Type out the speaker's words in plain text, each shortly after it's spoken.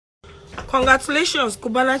Congratulations,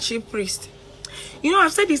 Cubana chief priest. You know,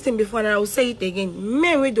 I've said this thing before and I will say it again.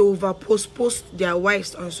 Men when they post their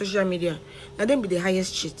wives on social media, now them be the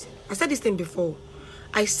highest cheat. I said this thing before.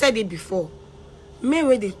 I said it before. Men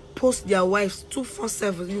when they post their wives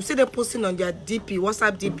 247, you see them posting on their DP,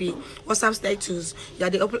 WhatsApp status. Yeah,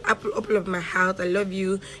 the apple of my heart, I love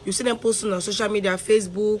you. You see them posting on social media,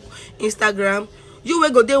 Facebook, Instagram. You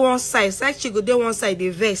will go there one side chick go there one side, they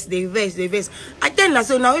vex. I tell you,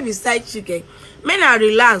 so now we be side chick. Men are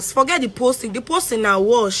relaxed, forget the posting now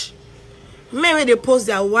wash. Men when they post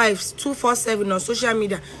their wives 247 on social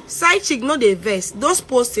media, side chick no they vex. Those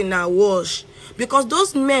posting now wash. Because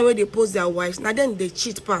those men when they post their wives, now then they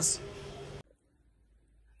cheat pass.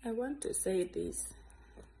 I want to say this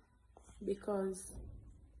because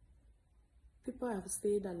people have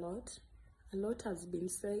said a lot has been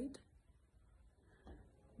said,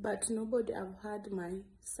 but nobody have heard my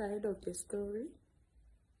side of the story.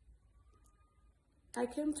 I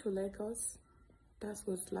came to Lagos, that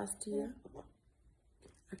was last year.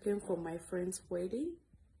 I came for my friend's wedding,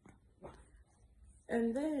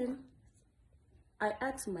 and then I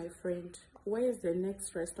asked my friend, where is the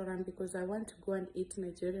next restaurant, because I want to go and eat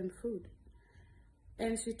Nigerian food.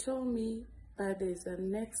 And she told me that there's a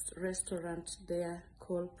next restaurant there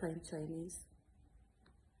called Prime Chinese.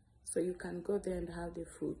 So you can go there and have the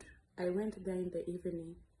food. I went there in the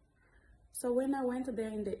evening. So when I went there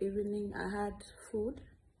in the evening, I had food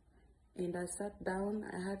and I sat down.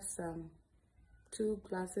 I had 2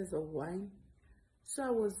 glasses of wine. So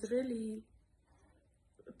I was really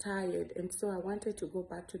tired, and so I wanted to go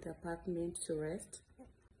back to the apartment to rest.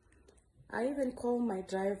 I even called my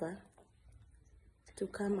driver to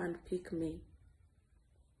come and pick me.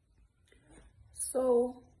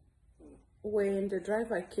 So when the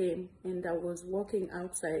driver came and I was walking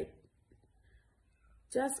outside,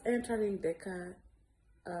 just entering the car,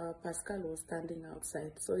 Pascal was standing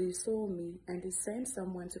outside. So he saw me and he sent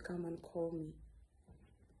someone to come and call me.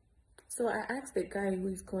 So I asked the guy who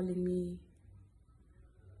is calling me,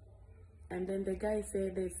 and then the guy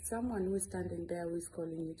said, there's someone who is standing there who is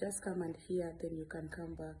calling you. Just come and hear, then you can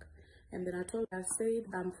come back. And then I said,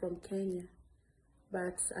 I'm from Kenya,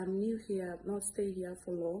 but I'm new here, I've not stayed here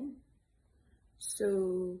for long.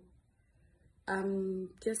 So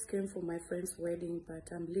just came for my friend's wedding, but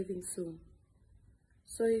I'm leaving soon.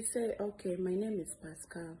 So he said, okay, my name is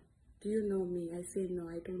Pascal. Do you know me? I said, no,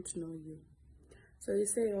 I don't know you. So he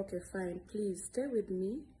said, okay, fine, please stay with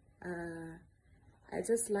me. I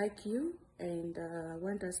just like you, and I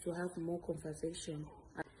want us to have more conversation.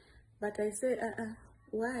 But I said,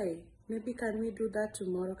 why? Maybe can we do that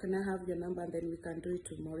tomorrow? Can I have your number and then we can do it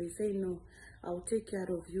tomorrow? He said, no, I'll take care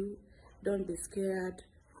of you. Don't be scared.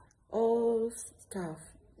 All stuff.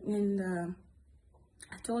 And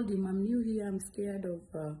I told him, I'm new here. I'm scared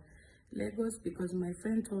of Lagos because my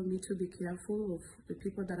friend told me to be careful of the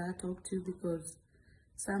people that I talk to because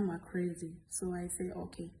some are crazy. So I say,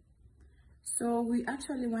 okay. So we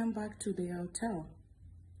actually went back to the hotel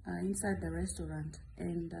inside the restaurant,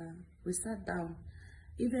 and we sat down,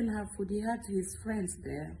 even have food. He had his friends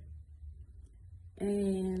there,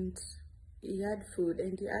 and he had food,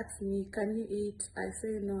 and he asked me, can you eat? I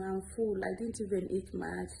said, no, I'm full. I didn't even eat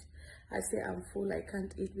much. I said, I'm full, I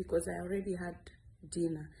can't eat because I already had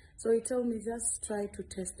dinner. So he told me, just try to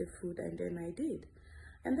taste the food, and then I did.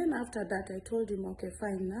 And then after that, I told him, okay,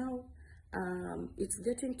 fine, now it's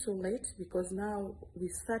getting too late because now we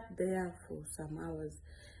sat there for some hours.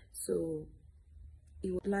 So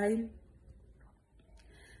he was lying.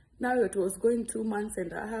 Now it was going 2 months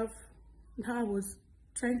and a half. Now I was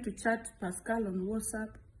trying to chat Pascal on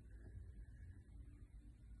WhatsApp.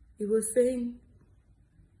 He was saying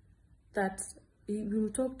that he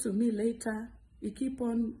will talk to me later. He keep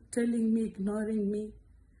on telling me, ignoring me.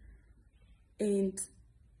 And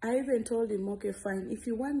I even told him, okay, fine, if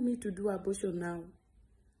you want me to do abortion now,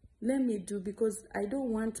 let me do, because I don't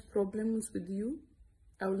want problems with you.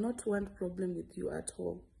 I will not want problem with you at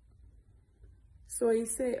all. So he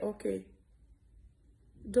said, okay,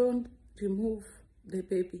 don't remove the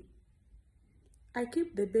baby. I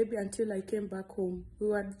kept the baby until I came back home. We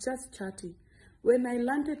were just chatting. When I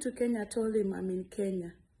landed to Kenya, I told him I'm in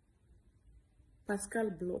Kenya. Pascal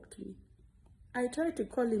blocked me. I tried to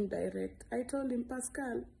call him direct. I told him,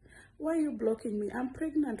 Pascal, why are you blocking me? I'm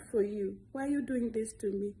pregnant for you. Why are you doing this to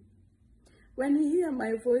me? When he hears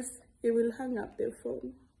my voice, he will hang up the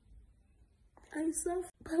phone. I suffer.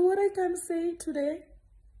 But what I can say today,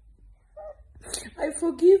 I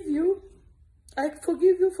forgive you. I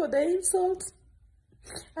forgive you for the insult.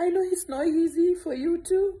 I know it's not easy for you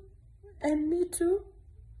too, and me too.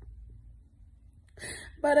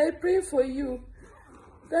 But I pray for you.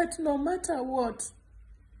 that no matter what,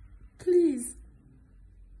 please,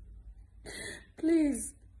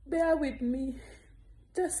 please bear with me.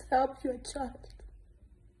 Just help your child.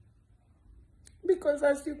 Because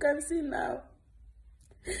as you can see now,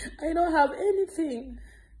 I don't have anything.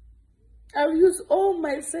 I've used all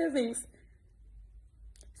my savings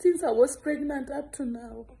since I was pregnant up to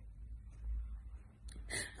now.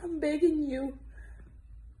 I'm begging you.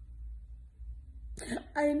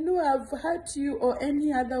 I know I've hurt you or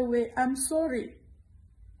any other way. I'm sorry.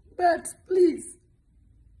 But please,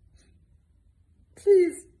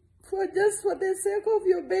 please, for the sake of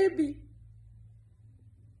your baby.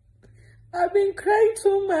 I've been crying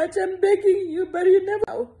so much. I'm begging you, but you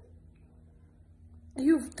never.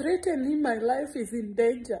 You've threatened him. My life is in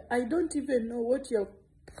danger. I don't even know what your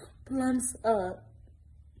plans are.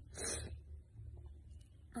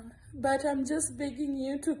 But I'm just begging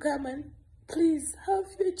you to come and please have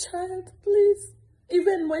your child, please.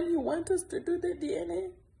 Even when you want us to do the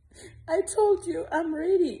DNA. I told you I'm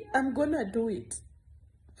ready. I'm gonna do it.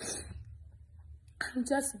 I'm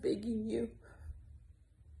just begging you.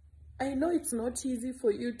 I know it's not easy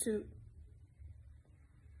for you to.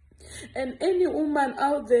 And any woman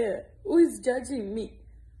out there who is judging me,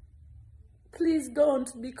 please don't,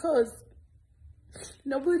 because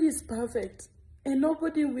nobody is perfect and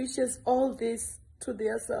nobody wishes all this to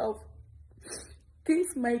themselves.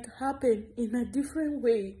 Things might happen in a different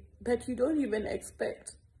way that you don't even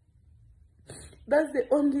expect. That's the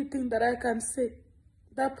only thing that I can say.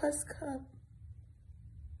 That Pascal,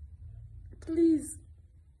 please,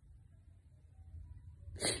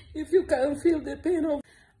 if you can feel the pain of...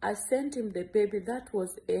 I sent him the baby. That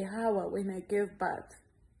was a hour when I gave birth.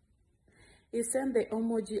 He sent the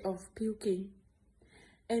emoji of puking.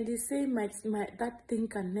 And he said that thing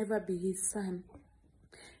can never be his son.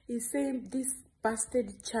 He said this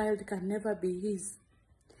bastard child can never be his.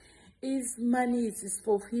 His money is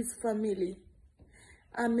for his family.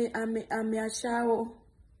 I'm a shower.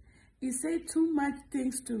 He said too much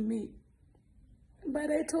things to me. But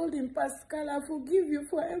I told him, Pascal, I forgive you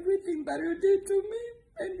for everything that you did to me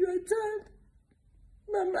and your child.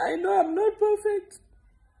 Mama, I know I'm not perfect.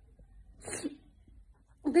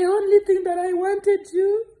 The only thing that I wanted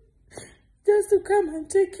you, just to come and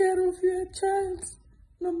take care of your child,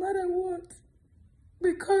 no matter what.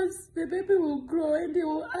 Because the baby will grow and he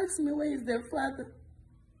will ask me, where is the father?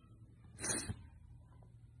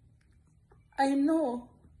 I know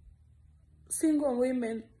single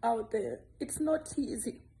women out there, it's not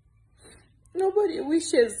easy. Nobody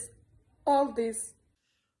wishes all this.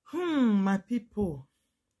 My people,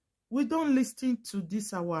 we don't listen to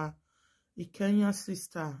this our Kenyan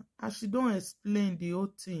sister as she don't explain the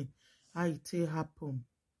whole thing, how it happen.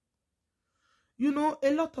 You know,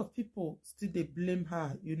 a lot of people still they blame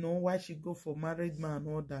her, you know, why she go for married man and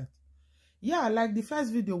all that. Yeah, like the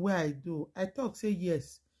first video where I talk, say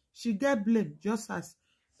yes, she get blamed just as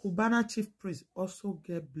Cubana chief priest also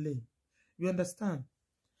get blamed. You understand?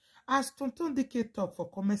 As Tonton Dike talk for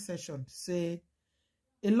comment section, say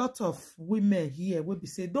a lot of women here will be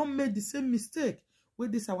say, don't make the same mistake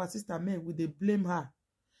with this our sister made, with they blame her.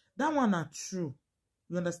 That one are true.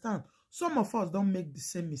 You understand? Some of us don't make the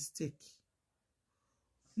same mistake.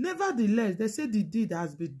 Nevertheless, they say the deed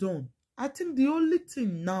has been done. I think the only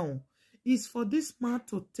thing now is for this man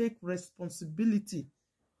to take responsibility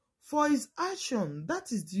for his action.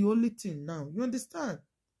 That is the only thing now. You understand?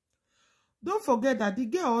 Don't forget that the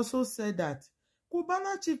girl also said that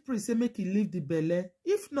Cubana chief priest say make he leave the belle.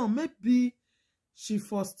 If not, maybe she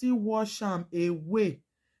for still wash am away.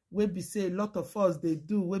 We be say a lot of us they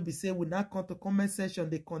do. We be say we not come to comment section,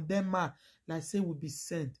 they condemn her like say we be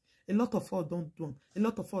sent. A lot of us don't do. A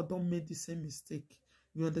lot of us don't make the same mistake.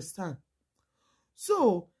 You understand?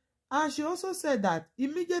 So, and she also said that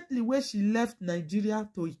immediately when she left Nigeria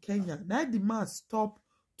to Kenya, now the man stopped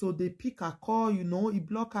to the pick her call, you know, he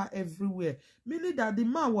blocked her everywhere. Meaning that the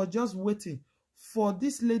man was just waiting for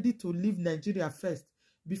this lady to leave Nigeria first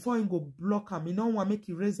before he go block her. He don't want to make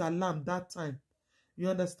he raise alarm that time. You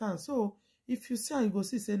understand? So, if you see, you go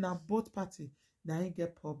see, say, now both party, now he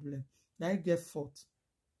get problem. Now he get fault.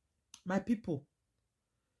 My people,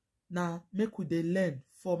 now make we dey learn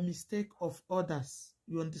for mistake of others.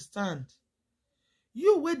 You understand?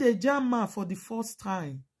 You wey dey jam man for the first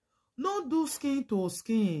time, no do skin to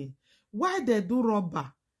skin. Why they do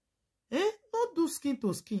rubber? No do skin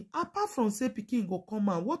to skin. Apart from say pikin go come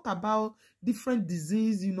out, what about different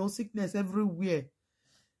disease, you know, sickness everywhere?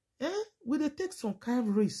 We dey take some kind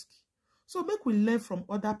of risk. So make we learn from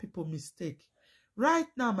other people mistake. Right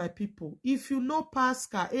now, my people, if you know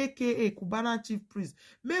Pascal, aka Cubana chief priest,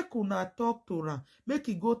 make una talk to her, make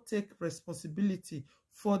he go take responsibility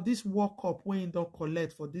for this World Cup wey he don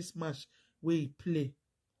collect for this match wey he play.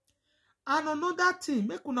 And another thing,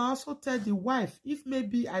 make una also tell the wife, if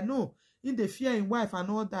maybe, I know in the fear in wife and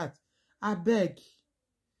all that, I beg,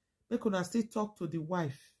 make una still talk to the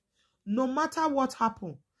wife. No matter what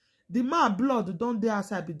happen, the man blood don dey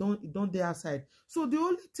outside, he don dey outside. So the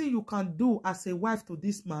only thing you can do as a wife to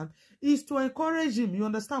this man is to encourage him, you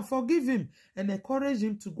understand, forgive him and encourage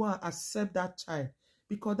him to go and accept that child.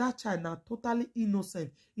 Because that child now totally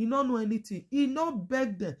innocent. He don't know anything. He not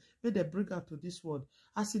beg them. Make them bring her to this world.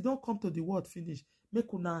 As he don't come to the world finish,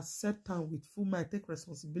 make una accept her with full mind, take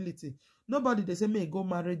responsibility. Nobody they say, may go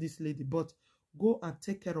marry this lady, but go and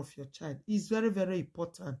take care of your child. It's very, very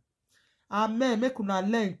important. Amen. Make una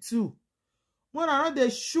learn too. When I know they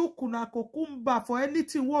shook una kokumba for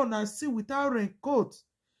anything one and see without raincoat.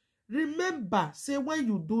 Remember, say when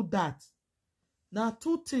you do that, now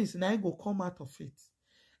two things now go come out of it.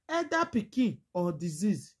 Either pikin or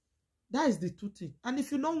disease. That is the two things. And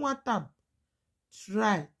if you don't want them,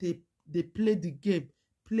 try they play the game.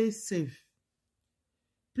 Play safe.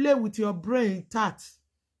 Play with your brain intact.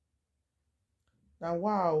 Now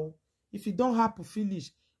wow, if you don't have to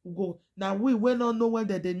finish, we go. Now we don't know when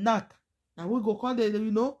they knock. Now we go come they,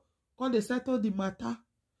 come they settle the matter.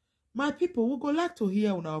 My people, we go like to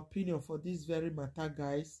hear our opinion for this very matter,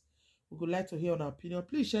 guys. We would like to hear an opinion.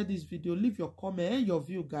 Please share this video. Leave your comment and your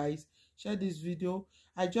view, guys. Share this video.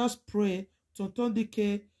 I just pray Tonton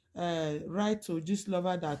Dike write to this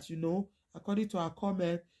lover that, according to our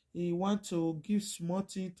comment, he want to give small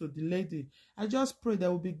thing to the lady. I just pray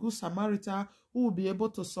there will be good Samaritan who will be able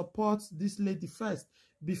to support this lady first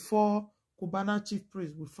before Cubana chief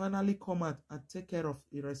priest will finally come out and take care of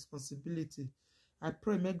the responsibility. I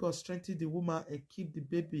pray may God strengthen the woman and keep the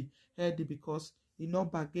baby healthy because he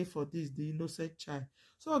not bargain for this, the innocent child.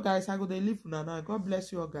 So guys, I go to leave now. God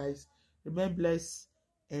bless you all, guys. Remain blessed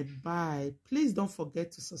and bye. Please don't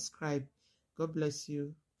forget to subscribe. God bless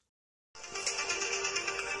you.